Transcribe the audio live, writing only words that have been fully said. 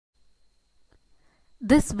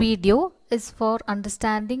This video is for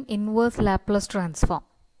understanding inverse Laplace transform.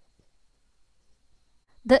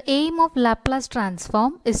 The aim of Laplace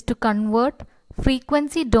transform is to convert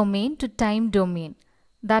frequency domain to time domain,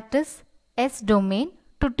 that is S domain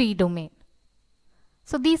to T domain.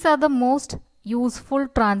 So these are the most useful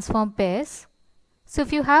transform pairs. So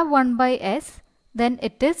if you have 1 by S, then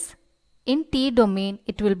it is in T domain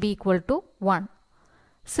it will be equal to 1.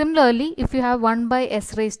 Similarly, if you have 1 by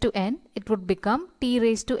S raised to n, it would become T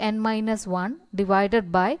raised to n minus 1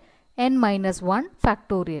 divided by n minus 1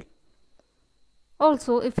 factorial.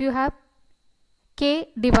 Also, if you have k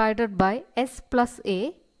divided by S plus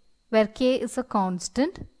a, where k is a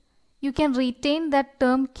constant, you can retain that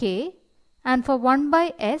term k, and for 1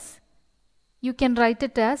 by S, you can write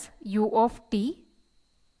it as u of t.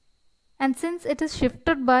 And since it is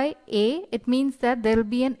shifted by a, it means that there will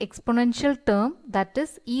be an exponential term, that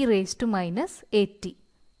is e raised to minus at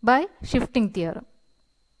by shifting theorem.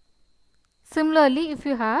 Similarly, if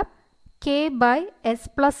you have k by s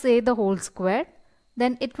plus a the whole squared,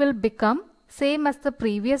 then it will become same as the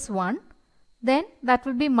previous one. Then that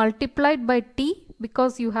will be multiplied by t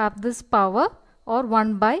because you have this power or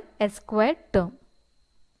 1 by s squared term.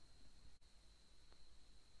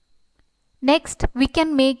 Next, we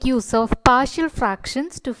can make use of partial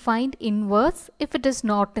fractions to find inverse if it is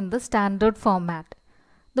not in the standard format.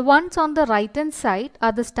 The ones on the right hand side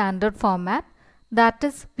are the standard format, that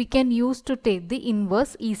is we can use to take the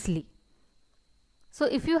inverse easily. So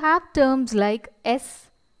if you have terms like s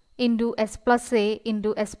into s plus a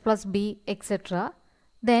into s plus b etc.,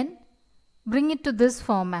 then bring it to this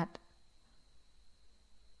format.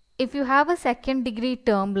 If you have a second degree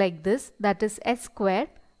term like this, that is s squared,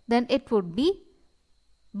 then it would be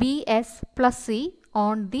bs plus c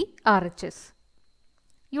on the RHS.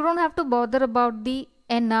 You don't have to bother about the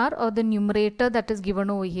nr or the numerator that is given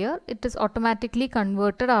over here. It is automatically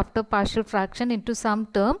converted after partial fraction into some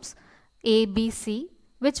terms a, b, c,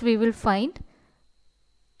 which we will find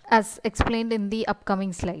as explained in the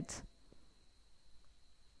upcoming slides.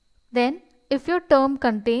 Then if your term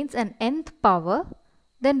contains an nth power,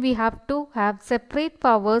 then we have to have separate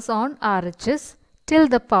powers on RHS till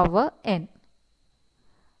the power n.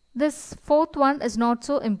 This fourth one is not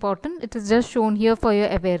so important, it is just shown here for your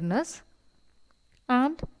awareness.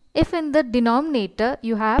 And if in the denominator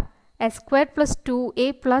you have s squared plus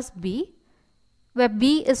 2a plus b, where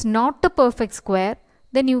b is not the perfect square,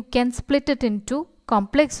 then you can split it into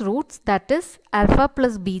complex roots, that is alpha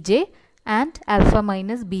plus bj and alpha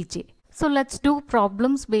minus bj. So let's do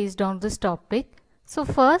problems based on this topic. So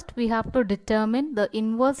first we have to determine the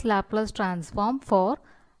inverse Laplace transform for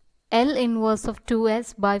L inverse of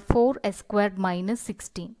 2s by 4s squared minus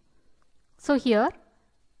 16. So here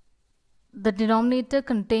the denominator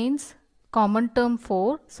contains common term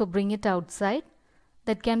 4, so bring it outside.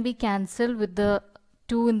 That can be cancelled with the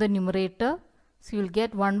 2 in the numerator. So you will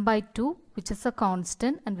get 1 by 2, which is a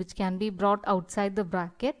constant and which can be brought outside the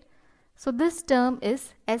bracket. So this term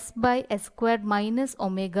is s by s squared minus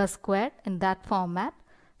omega squared in that format.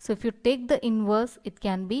 So if you take the inverse, it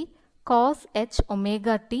can be cos h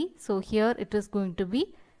omega t. So here it is going to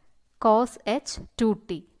be cos h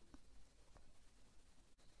 2t.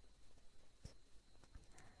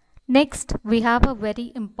 Next, we have a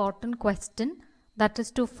very important question, that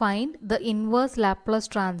is to find the inverse Laplace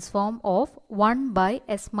transform of 1 by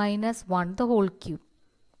s minus 1 the whole cube.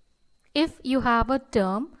 If you have a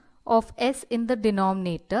term of s in the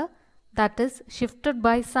denominator that is shifted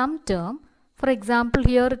by some term, for example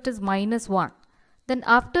here it is minus 1, then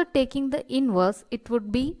after taking the inverse it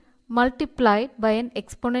would be multiplied by an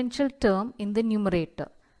exponential term in the numerator,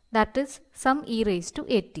 that is some e raised to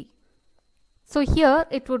at. So here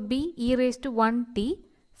it would be e raised to 1t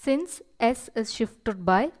since s is shifted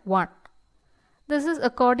by 1. This is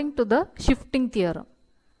according to the shifting theorem.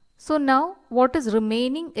 So now what is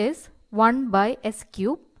remaining is 1 by s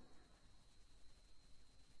cube.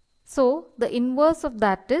 So the inverse of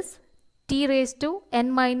that is t raised to n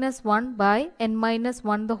minus 1 by n minus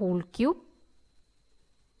 1 the whole cube.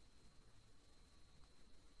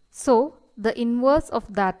 So the inverse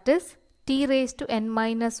of that is t raised to n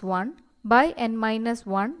minus 1 by n minus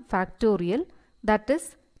 1 factorial, that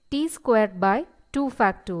is t squared by 2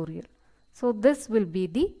 factorial. So this will be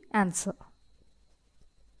the answer.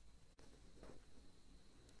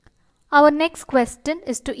 Our next question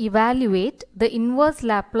is to evaluate the inverse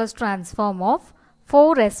Laplace transform of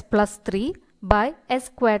 4s plus 3 by s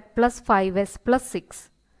squared plus 5s plus 6.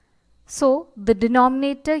 So the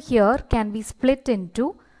denominator here can be split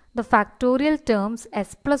into the factorial terms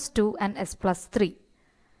s plus 2 and s plus 3.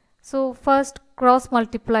 So first cross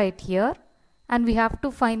multiply it here and we have to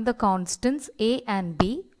find the constants a and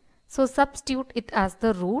b. So substitute it as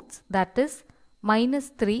the roots, that is minus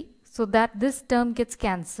 3, so that this term gets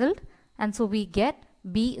cancelled, and so we get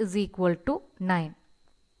b is equal to 9.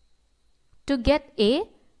 To get a,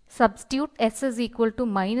 substitute s is equal to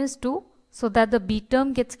minus 2, so that the b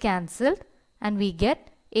term gets cancelled, and we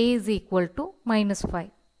get a is equal to minus 5.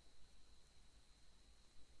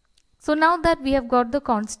 So now that we have got the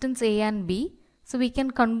constants a and b, so we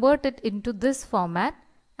can convert it into this format,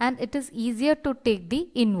 and it is easier to take the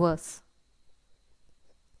inverse.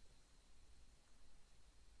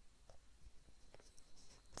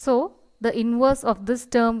 So the inverse of this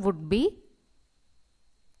term would be,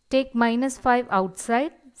 take minus 5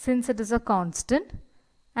 outside since it is a constant,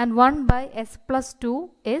 and 1 by s plus 2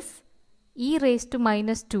 is e raised to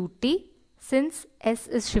minus 2t since s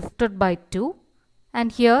is shifted by 2,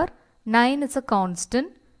 and here 9 is a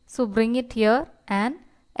constant, so bring it here, and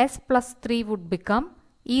s plus 3 would become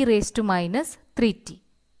e raised to minus 3t.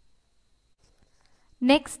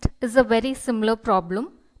 Next is a very similar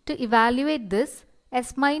problem. To evaluate this,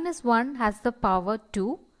 s minus 1 has the power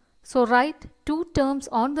 2, so write two terms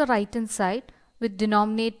on the right hand side with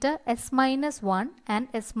denominator s minus 1 and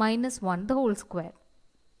s minus 1 the whole square.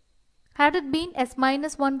 Had it been s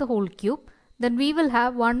minus 1 the whole cube, then we will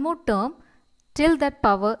have one more term till that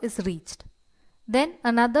power is reached. Then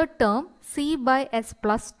another term c by s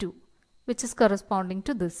plus 2, which is corresponding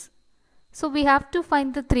to this. So we have to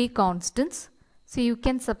find the three constants, so you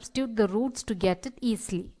can substitute the roots to get it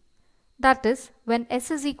easily. That is, when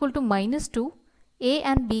s is equal to minus 2, a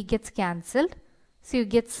and b gets cancelled, so you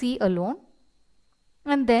get c alone.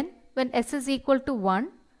 And then when s is equal to 1,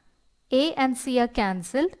 a and c are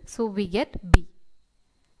cancelled, so we get b.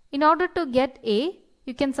 In order to get a,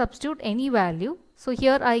 you can substitute any value. So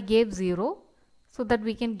here I gave 0, so that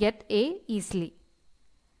we can get a easily.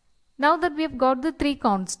 Now that we have got the three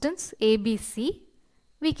constants a, b, c,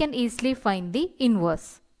 we can easily find the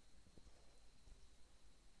inverse.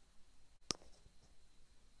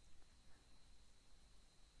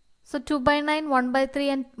 So 2 by 9, 1 by 3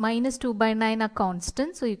 and minus 2 by 9 are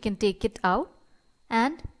constant, so you can take it out.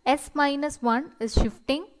 And s minus 1 is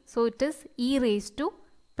shifting, so it is e raised to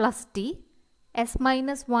plus t. S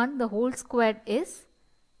minus 1 the whole squared is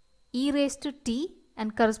e raised to t,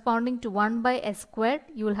 and corresponding to 1 by s squared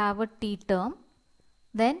you will have a t term.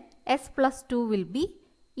 Then s plus 2 will be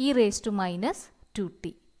e raised to minus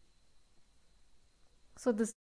 2t. So this